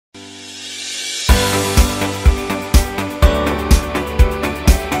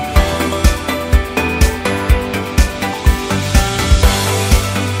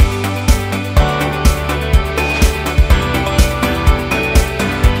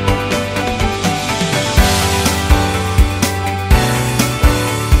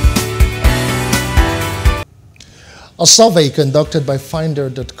A survey conducted by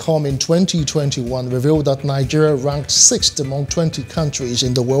Finder.com in 2021 revealed that Nigeria ranked 6th among 20 countries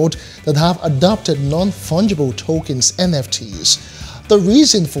in the world that have adopted non-fungible tokens (NFTs). The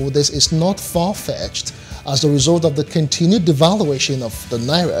reason for this is not far-fetched. As a result of the continued devaluation of the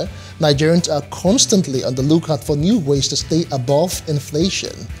Naira, Nigerians are constantly on the lookout for new ways to stay above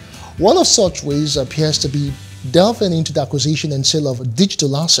inflation. One of such ways appears to be delving into the acquisition and sale of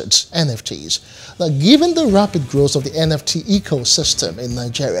digital assets, NFTs. Now, given the rapid growth of the NFT ecosystem in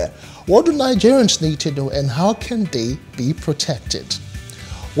Nigeria, what do Nigerians need to know and how can they be protected?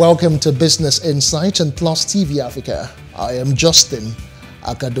 Welcome to Business Insights and Plus TV Africa. I am Justin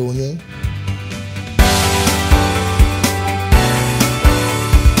Akadonye.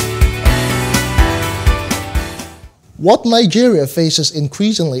 What Nigeria faces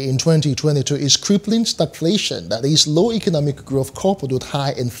increasingly in 2022 is crippling stagflation, that is, low economic growth coupled with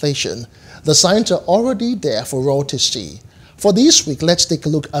high inflation. The signs are already there for all to see. For this week, let's take a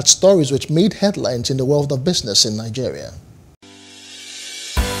look at stories which made headlines in the world of business in Nigeria.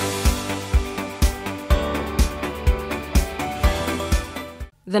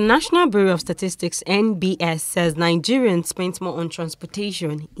 The National Bureau of Statistics (NBS) says Nigerians spent more on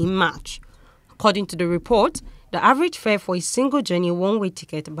transportation in March. According to the report, the average fare for a single journey one-way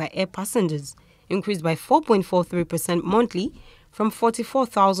ticket by air passengers increased by 4.43% monthly from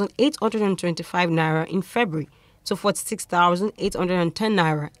 44,825 Naira in February to 46,810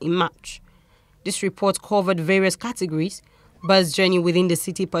 Naira in March. This report covered various categories: bus journey within the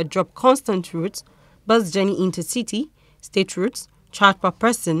city per drop constant routes, bus journey intercity, state routes, charge per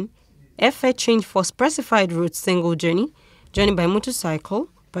person, airfare change for specified routes single journey, journey by motorcycle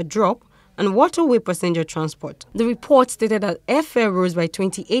per drop, and waterway passenger transport. The report stated that airfare rose by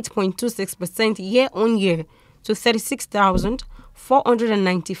 28.26% year-on-year to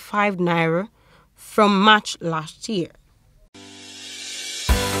 36,495 Naira from March last year.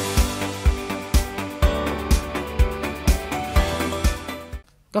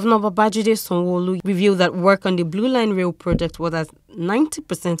 Governor Babajide Sanwo-Olu revealed that work on the Blue Line Rail project was at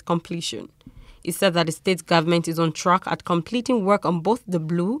 90% completion. He said that the state government is on track at completing work on both the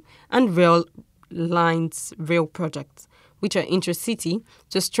Blue and Rail Lines rail projects, which are intercity,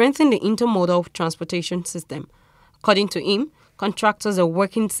 to strengthen the intermodal transportation system. According to him, contractors are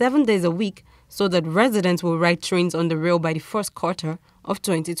working 7 days a week so that residents will ride trains on the rail by the first quarter of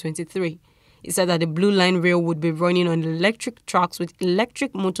 2023. He said that the Blue Line rail would be running on electric tracks with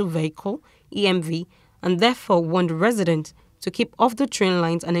electric motor vehicle, EMV, and therefore warned residents to keep off the train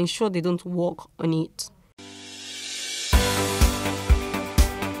lines and ensure they don't walk on it.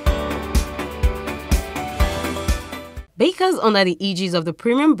 Bakers under the aegis of the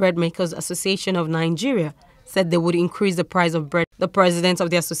Premium Bread Makers Association of Nigeria said they would increase the price of bread. The president of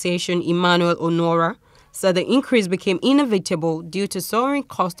the association, Emmanuel Onora, said the increase became inevitable due to soaring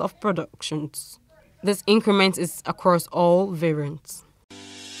cost of productions. This increment is across all variants.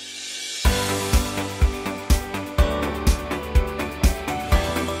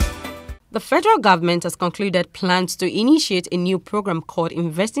 The federal government has concluded plans to initiate a new program called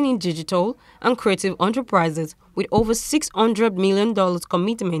Investing in Digital and Creative Enterprises with over $600 million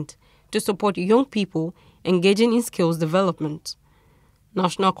commitment to support young people engaging in skills development.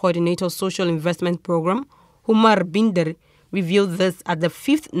 National Coordinator Social Investment Program, Umar Binder, revealed this at the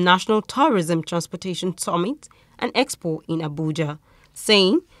 5th National Tourism Transportation Summit and Expo in Abuja,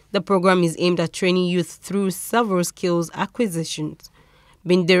 saying the program is aimed at training youth through several skills acquisitions.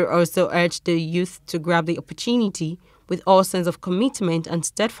 Binder also urged the youth to grab the opportunity with all sense of commitment and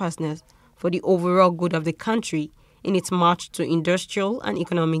steadfastness for the overall good of the country in its march to industrial and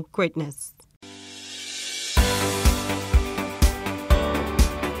economic greatness.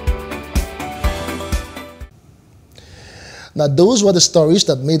 Now, those were the stories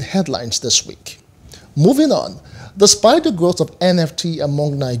that made headlines this week. Moving on, despite the growth of NFT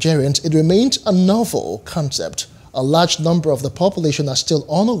among Nigerians, it remains a novel concept. A large number of the population are still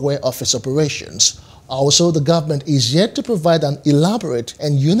unaware of its operations. Also, the government is yet to provide an elaborate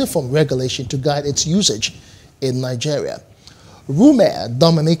and uniform regulation to guide its usage in Nigeria. Rume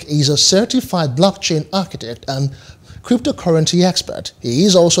Dominic is a certified blockchain architect and cryptocurrency expert. He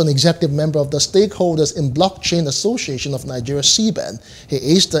is also an executive member of the Stakeholders in Blockchain Association of Nigeria, CBAN. He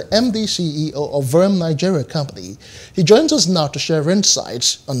is the MD CEO of Rume Nigeria company. He joins us now to share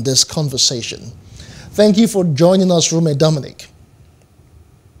insights on this conversation. Thank you for joining us, Rume Dominic.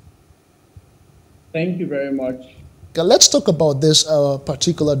 Thank you very much. Let's talk about this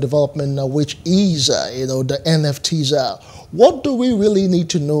particular development, which is, the NFTs. What do we really need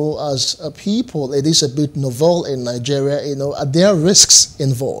to know as people? It is a bit novel in Nigeria. Are there risks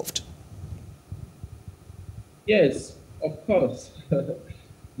involved? Yes, of course.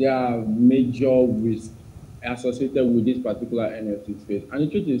 There are major risks associated with this particular NFT space. And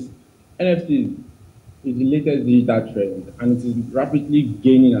the truth is, NFT is the latest digital trend and it is rapidly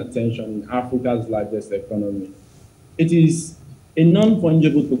gaining attention in Africa's largest economy. It is a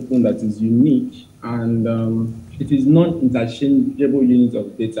non-fungible token that is unique and it is non-interchangeable unit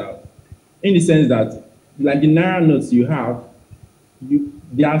of data in the sense that, like the Naira notes you have,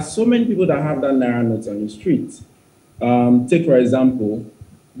 there are so many people that have that Naira notes on the street. Take, for example,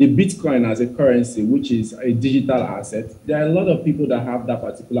 the Bitcoin as a currency, which is a digital asset. There are a lot of people that have that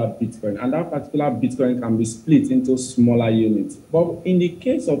particular Bitcoin, and that particular Bitcoin can be split into smaller units. But in the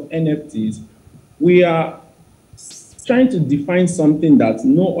case of NFTs, we are trying to define something that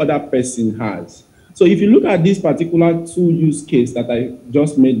no other person has. So if you look at this particular two use case that I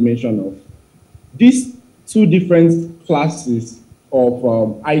just made mention of, these two different classes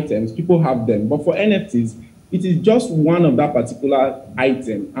of items, people have them. But for NFTs, it is just one of that particular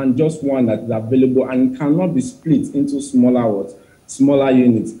item and just one that is available and cannot be split into smaller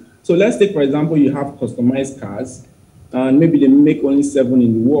units. So let's take, for example, you have customized cars and maybe they make only 7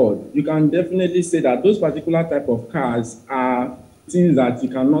 in the world. You can definitely say that those particular type of cars are things that you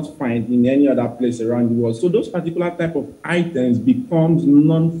cannot find in any other place around the world. So those particular type of items becomes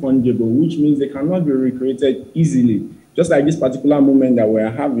non-fungible, which means they cannot be recreated easily. Just like this particular moment that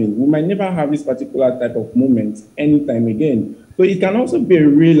we're having, we might never have this particular type of moment anytime again. So it can also be a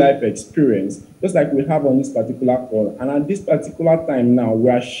real life experience, just like we have on this particular call. And at this particular time now, we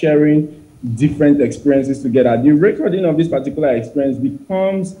are sharing different experiences together. The recording of this particular experience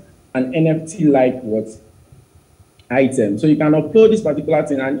becomes an NFT-like item. So you can upload this particular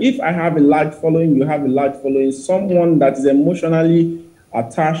thing. And if I have a large following, you have a large following, someone that is emotionally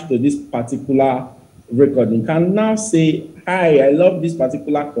attached to this particular recording can now say, hi, I love this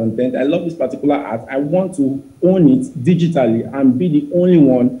particular content. I love this particular art. I want to own it digitally and be the only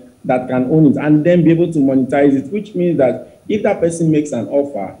one that can own it and then be able to monetize it, which means that if that person makes an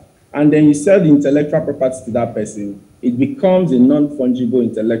offer and then you sell the intellectual property to that person, it becomes a non-fungible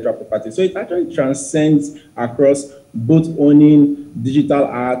intellectual property. So it actually transcends across both owning digital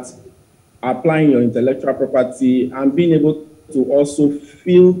art, applying your intellectual property, and being able to also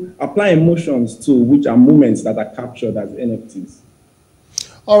apply emotions to, which are moments that are captured as NFTs.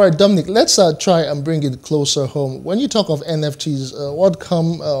 All right, Dominic, let's try and bring it closer home. When you talk of NFTs,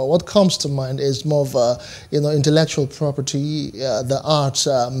 what comes to mind is more of intellectual property, the arts,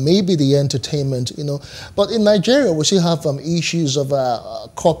 maybe the entertainment, But in Nigeria, we still have issues of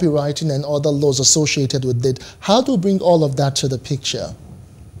copywriting and other laws associated with it. How do we bring all of that to the picture?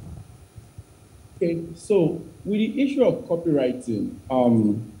 Okay, so with the issue of copywriting,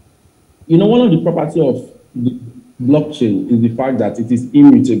 one of the properties of the blockchain is the fact that it is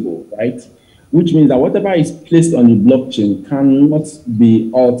immutable, right? Which means that whatever is placed on the blockchain cannot be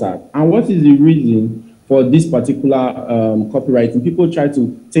altered. And what is the reason for this particular copywriting? People try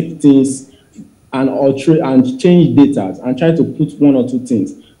to take things and alter and change data and try to put one or two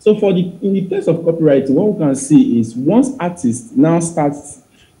things. So in the case of copywriting, what we can see is once artists now start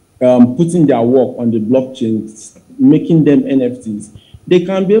putting their work on the blockchain, making them NFTs, they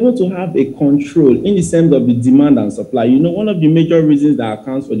can be able to have a control in the sense of the demand and supply. One of the major reasons that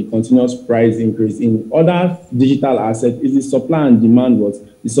accounts for the continuous price increase in other digital assets is the supply and demand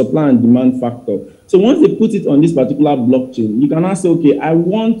the supply and demand factor. So once they put it on this particular blockchain, you can now say, okay, I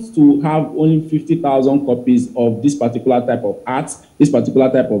want to have only 50,000 copies of this particular type of art, this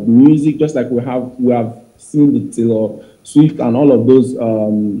particular type of music, just like we have seen the Taylor Swift and all of those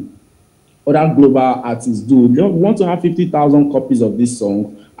other global artists do. They want to have 50,000 copies of this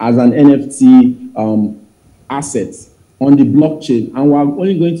song as an NFT asset on the blockchain, and we're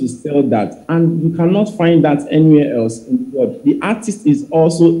only going to sell that. And you cannot find that anywhere else in the world. The artist is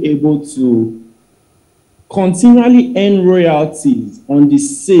also able to continually earn royalties on the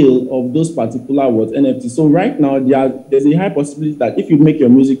sale of those particular NFTs. So right now, there's a high possibility that if you make your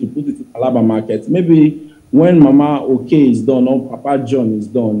music, you put it in Alaba market, maybe when Mama OK is done or Papa John is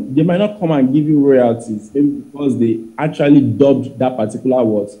done, they might not come and give you royalties, maybe because they actually dubbed that particular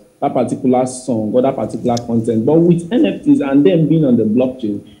song or that particular content. But with NFTs and them being on the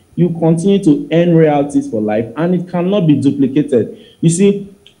blockchain, you continue to earn royalties for life and it cannot be duplicated. You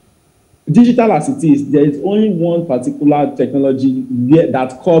see, digital as it is, there is only one particular technology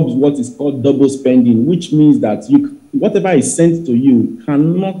that curbs what is called double spending, which means that whatever is sent to you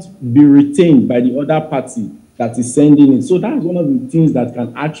cannot be retained by the other party that is sending it. So that's one of the things that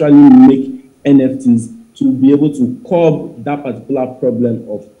can actually make NFTs to be able to curb that particular problem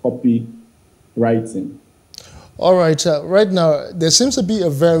of copywriting. All right, right now there seems to be a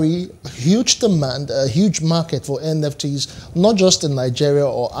very huge demand, a huge market for NFTs, not just in Nigeria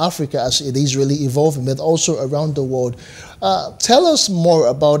or Africa as it is really evolving, but also around the world. Tell us more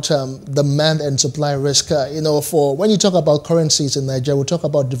about demand and supply risk. For when you talk about currencies in Nigeria, we talk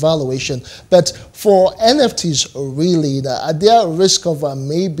about devaluation, but for NFTs, really, are there risk of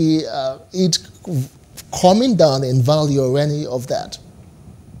maybe it coming down in value or any of that?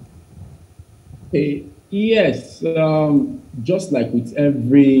 Yes, just like with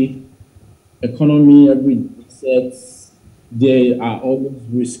every economy, every asset, there are always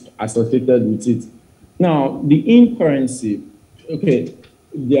risks associated with it. Now, the in currency, okay,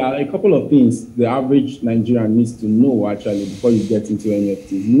 there are a couple of things the average Nigerian needs to know actually before you get into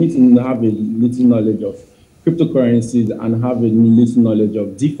NFTs. You need to have a little knowledge of cryptocurrencies and have a little knowledge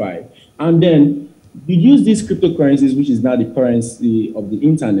of DeFi. And then you use these cryptocurrencies, which is now the currency of the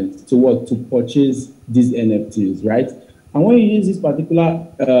internet, to what? To purchase these NFTs, right? And when you use these particular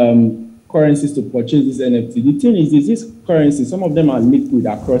currencies to purchase this NFT, the thing is these currencies, some of them are liquid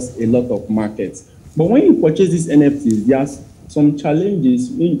across a lot of markets. But when you purchase these NFTs, there's some challenges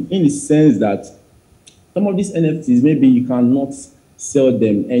in the sense that some of these NFTs, maybe you cannot sell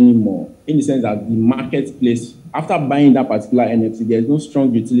them anymore, in the sense that the marketplace, after buying that particular NFT, there's no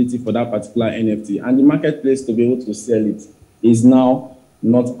strong utility for that particular NFT, and the marketplace to be able to sell it is now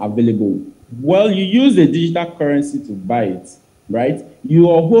not available. Well, you use a digital currency to buy it, right?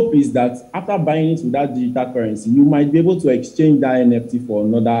 Your hope is that after buying it with that digital currency, you might be able to exchange that NFT for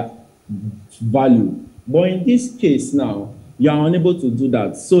another value. But in this case now, you are unable to do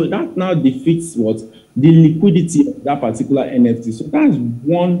that. So that now defeats what? The liquidity of that particular NFT. So that's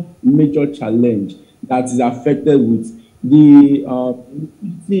one major challenge that is affected with the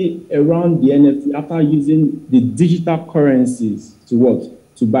liquidity around the NFT after using the digital currencies to what?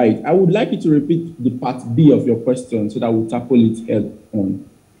 To buy it. I would like you to repeat the part B of your question so that we'll tackle it head on.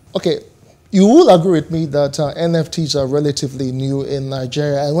 Okay. You will agree with me that NFTs are relatively new in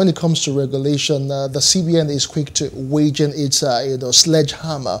Nigeria, and when it comes to regulation, the CBN is quick to wage in its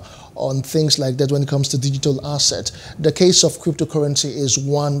sledgehammer on things like that when it comes to digital asset. The case of cryptocurrency is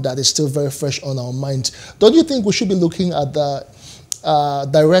one that is still very fresh on our minds. Don't you think we should be looking at the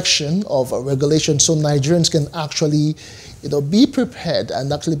direction of regulation so Nigerians can actually be prepared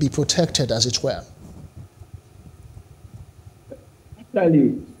and actually be protected, as it were?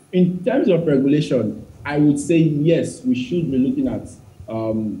 Actually, in terms of regulation, I would say yes, we should be looking at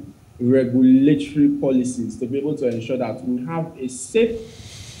regulatory policies to be able to ensure that we have a safe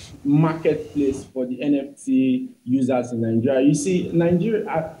marketplace for the NFT users in Nigeria. You see,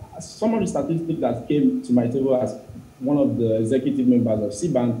 Nigeria, some of the statistics that came to my table as one of the executive members of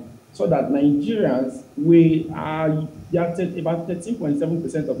CBAN, so that Nigerians, about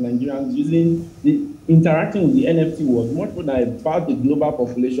 13.7% of Nigerians interacting with the NFT world, much more than about the global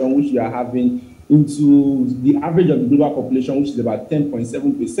population, which we are having, into the average of the global population, which is about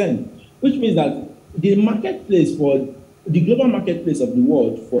 10.7%, which means that the marketplace for the global marketplace of the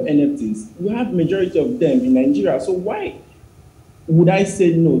world for NFTs, we have majority of them in Nigeria. So why would I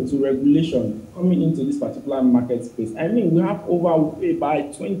say no to regulation coming into this particular market space? I mean, we have about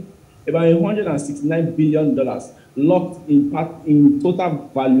 $169 billion locked in total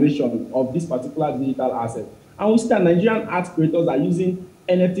valuation of this particular digital asset. And we see that Nigerian art creators are using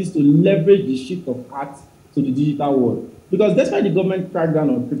NFTs to leverage the shift of art to the digital world. Because despite the government crackdown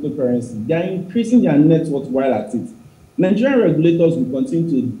on cryptocurrency, they are increasing their net worth while at it. Nigerian regulators will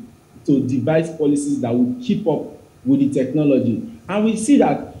continue to devise policies that will keep up with the technology. And we see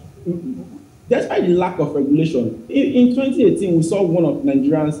that despite the lack of regulation, in 2018, we saw one of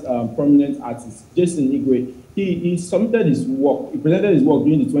Nigeria's prominent artists, Jason Igwe. He submitted his work, he presented his work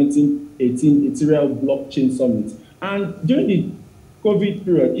during the 2018 Ethereum Blockchain Summit. And during the COVID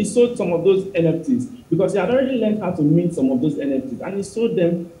period, he sold some of those NFTs because he had already learned how to mint some of those NFTs, and he sold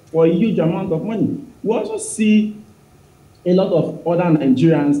them for a huge amount of money. We also see a lot of other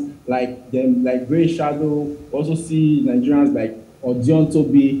Nigerians like Grey Shadow. We also see Nigerians like Odion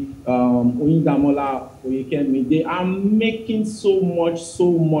Tobi, Oyindamola, Oyekemi. They are making so much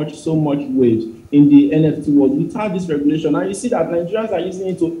waves in the NFT world without this regulation. And you see that Nigerians are using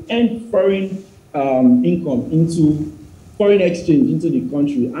it to earn foreign income into foreign exchange into the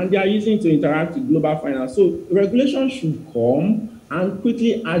country, and they are using it to interact with global finance. So regulation should come and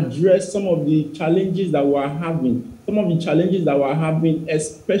quickly address some of the challenges that we're having.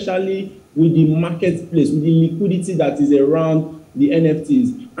 Especially with the marketplace, with the liquidity that is around the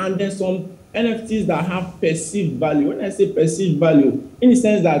NFTs. And then some NFTs that have perceived value. When I say perceived value, in the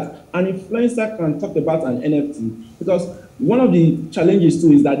sense that an influencer can talk about an NFT, because One of the challenges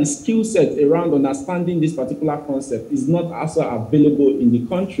too is that the skill set around understanding this particular concept is not also available in the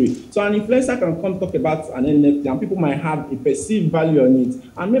country. So an influencer can come talk about an NFT and people might have a perceived value on it.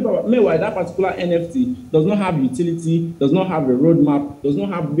 And meanwhile, that particular NFT does not have utility, does not have a roadmap, does not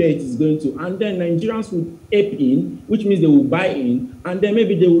have where it is going to. And then Nigerians will ape in, which means they will buy in, and then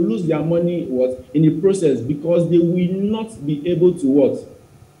maybe they will lose their money in the process because they will not be able to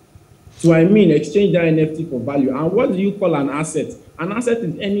So exchange that NFT for value. And what do you call an asset? An asset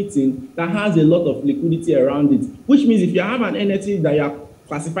is anything that has a lot of liquidity around it, which means if you have an NFT that you are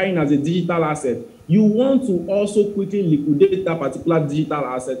classifying as a digital asset, you want to also quickly liquidate that particular digital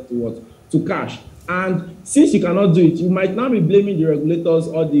asset to to cash. And since you cannot do it, you might now be blaming the regulators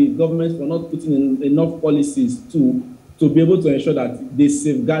or the government for not putting in enough policies to be able to ensure that they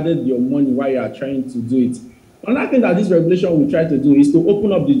safeguarded your money while you are trying to do it. Another thing that this regulation will try to do is to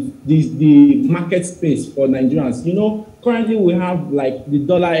open up the market space for Nigerians. Currently we have like the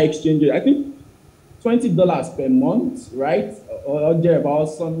dollar exchange rate, I think $20 per month, right? Or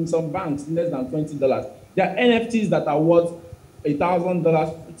thereabouts. Some banks less than $20. There are NFTs that are worth $1,000,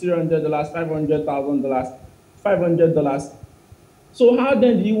 $300, $500,000, $500. So how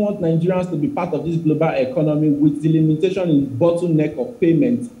then do you want Nigerians to be part of this global economy with the limitation in bottleneck of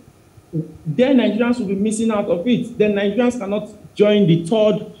payment? Then Nigerians will be missing out of it. Then Nigerians cannot join the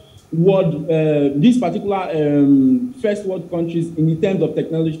third world, these particular first world countries in terms of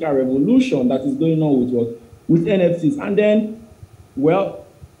technological revolution that is going on with NFTs. And then,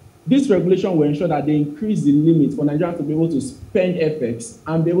 this regulation will ensure that they increase the limit for Nigerians to be able to spend FX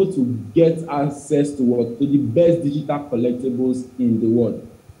and be able to get access to the best digital collectibles in the world.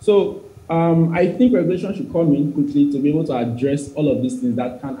 So I think regulation should come in quickly to be able to address all of these things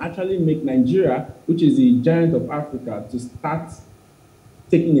that can actually make Nigeria, which is the giant of Africa, to start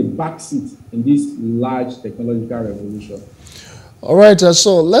taking a back seat in this large technological revolution. All right,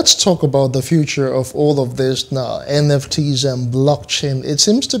 so let's talk about the future of all of this now, NFTs and blockchain. It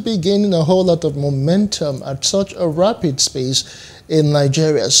seems to be gaining a whole lot of momentum at such a rapid pace in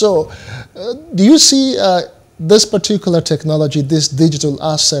Nigeria. So do you see this particular technology, this digital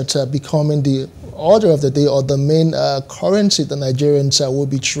asset becoming the order of the day or the main currency that Nigerians will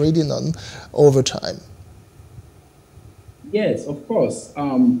be trading on over time? Yes, of course.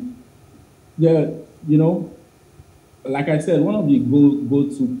 Like I said, one of the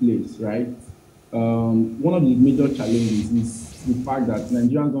go-to place, right? One of the major challenges is the fact that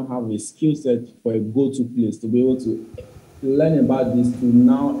Nigerians don't have a skill set for a go-to place to be able to learn about this, to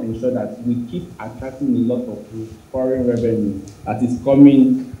now ensure that we keep attracting a lot of foreign revenue that is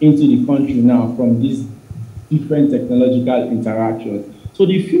coming into the country now from these different technological interactions. So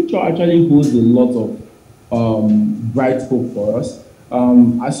the future actually holds a lot of bright hope for us.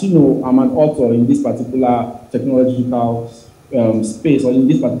 As you know, I'm an author in this particular technological space or in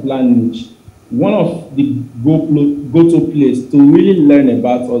this particular niche. One of the go-to place to really learn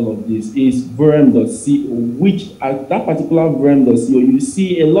about all of this is Rume.co, which at that particular Rume.co, you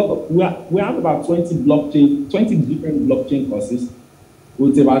see a lot of, we have about 20 different blockchain courses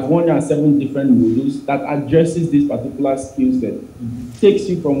with about 107 different modules that addresses this particular skill set. It takes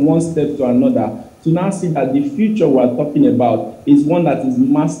you from one step to another to now see that the future we're talking about is one that is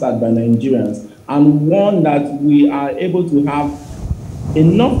mastered by Nigerians and one that we are able to have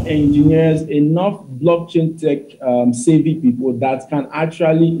enough engineers, enough blockchain tech savvy people that can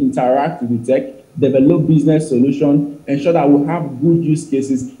actually interact with the tech, develop business solutions, ensure that we have good use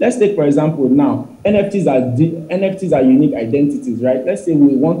cases. Let's take, for example, now, NFTs are unique identities, right? Let's say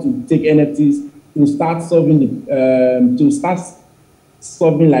we want to take NFTs to start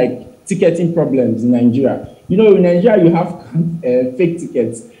solving like ticketing problems in Nigeria. In Nigeria, you have fake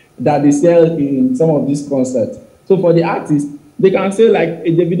tickets that they sell in some of these concerts. So for the artists, they can say, like,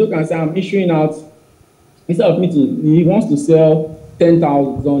 Davido can say, I'm issuing out, instead of he wants to sell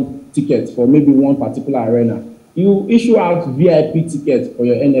 10,000 tickets for maybe one particular arena. You issue out VIP tickets for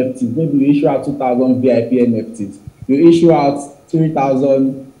your NFTs. Maybe you issue out 2,000 VIP NFTs. You issue out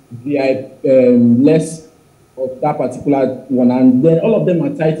 3,000 VIP, less of that particular one. And then all of them are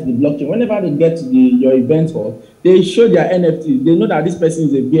tied to the blockchain. Whenever they get to your event hall, they show their NFTs. They know that this person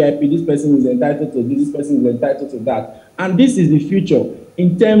is a VIP, this person is entitled to this person is entitled to that. And this is the future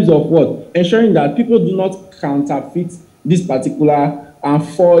in terms of what? Ensuring that people do not counterfeit this particular and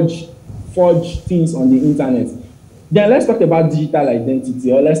forge things on the internet. Then let's talk about digital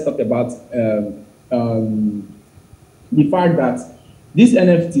identity, or let's talk about the fact that this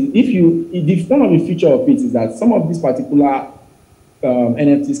NFT, one of the feature of it is that some of these particular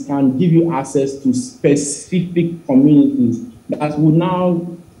NFTs can give you access to specific communities that will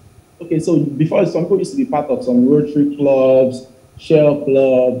now Okay, so before, some people used to be part of some Rotary clubs, shell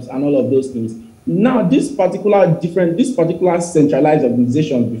clubs, and all of those things. Now, this particular centralized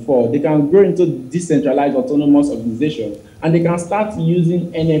organizations before, they can grow into decentralized autonomous organizations, and they can start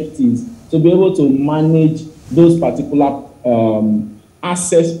using NFTs to be able to manage those particular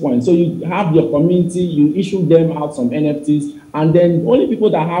access points. So you have your community, you issue them out some NFTs, and then only people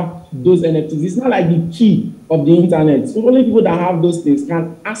that have those NFTs, it's not like the key of the internet. So only people that have those things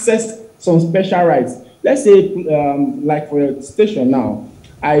can access some special rights. Let's say, like for a station now,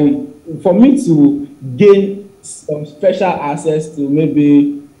 for me to gain some special access to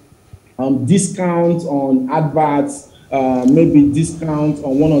maybe discounts on adverts, maybe discounts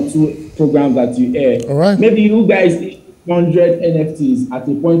on 1 or 2 programs that you air. All right. Maybe you guys 100 NFTs at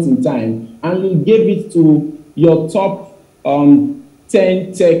a point in time, and you gave it to your top 10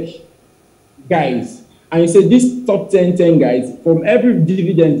 tech guys, and you say this top 10 guys, from every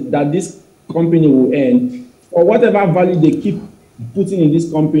dividend that this company will earn, or whatever value they keep putting in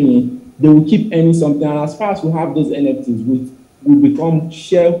this company, they will keep earning something. And as far as we have those NFTs, we become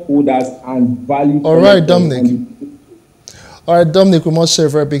shareholders and value. All right, Dominic. All right, Dominic, we must say a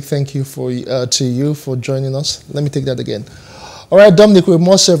very big thank you to you for joining us. Let me take that again. All right, Dominic, we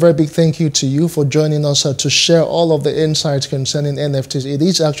must say a very big thank you to you for joining us to share all of the insights concerning NFTs. It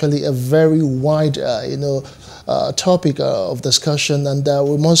is actually a very wide, topic of discussion, and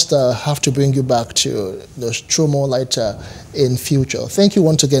we must have to bring you back to throw more light in future. Thank you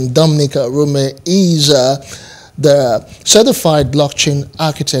once again. Dominic Rume is the certified blockchain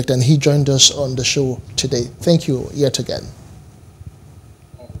architect, and he joined us on the show today. Thank you yet again.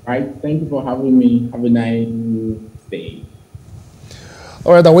 All right, thank you for having me. Have a nice day.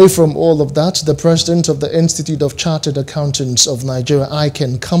 All right, away from all of that, the president of the Institute of Chartered Accountants of Nigeria,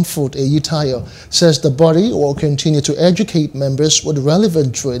 ICANN, Comfort Eyitayo, says the body will continue to educate members with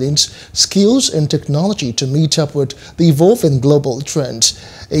relevant trainings, skills, and technology to meet up with the evolving global trends.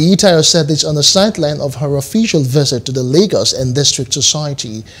 Eyitayo said this on the sideline of her official visit to the Lagos and District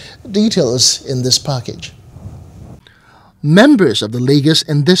Society. Details in this package. Members of the Lagos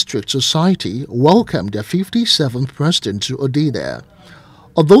and District Society welcomed their 57th president to Odina.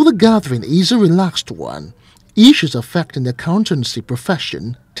 Although the gathering is a relaxed one, issues affecting the accountancy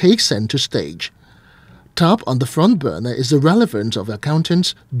profession take center stage. Top on the front burner is the relevance of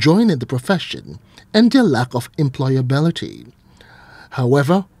accountants joining the profession and their lack of employability.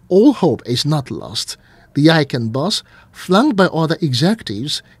 However, all hope is not lost. The ICANN boss, flanked by other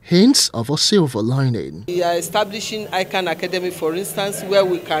executives, hints of a silver lining. We are establishing ICANN Academy, for instance, where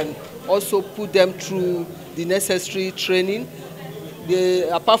we can also put them through the necessary training.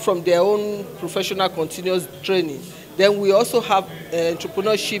 Apart from their own professional continuous training, then we also have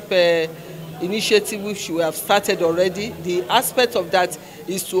entrepreneurship initiative which we have started already. The aspect of that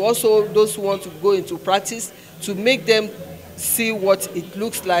is to also those who want to go into practice, to make them see what it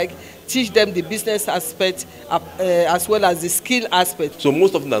looks like, teach them the business aspect as well as the skill aspect. So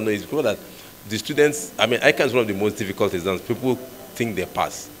most of them know is that the students, ICANN is one of the most difficult exams. People think they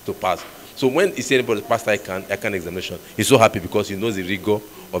pass. So when he said about the past ICANN examination, he's so happy because he knows the rigor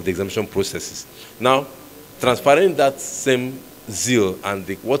of the examination processes. Now, transferring that same zeal and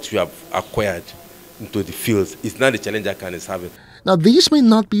what you have acquired into the field is now the challenge ICANN is having. Now, these may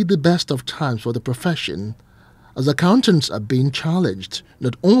not be the best of times for the profession, as accountants are being challenged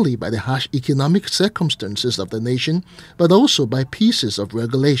not only by the harsh economic circumstances of the nation, but also by pieces of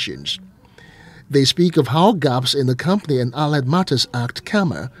regulations. They speak of how gaps in the Company and Allied Matters Act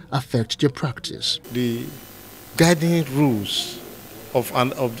 (CAMA) affect their practice. The guiding rules of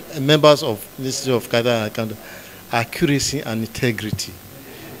members of the Institute of Chartered Accountants are accuracy and integrity.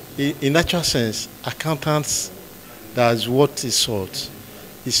 In natural sense, accountants, that's what is sought,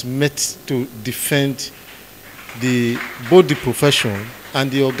 is meant to defend both the profession and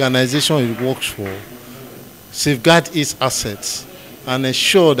the organization it works for, safeguard its assets, and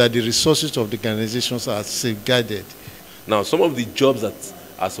ensure that the resources of the organizations are safeguarded. Now, some of the jobs that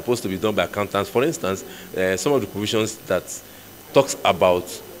are supposed to be done by accountants, for instance, some of the provisions that talks about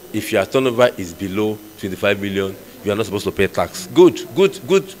if your turnover is below 25 million, you are not supposed to pay tax. Good,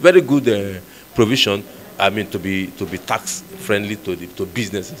 very good provision. To be tax friendly to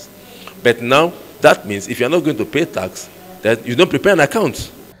businesses. But now that means if you are not going to pay tax, that you don't prepare an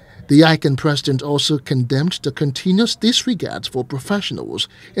account. The ICANN president also condemned the continuous disregard for professionals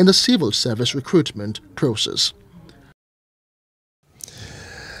in the civil service recruitment process.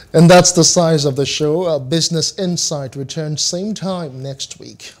 And that's the size of the show. Business Insight returns same time next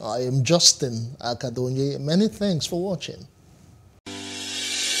week. I am Justin Akadonye. Many thanks for watching.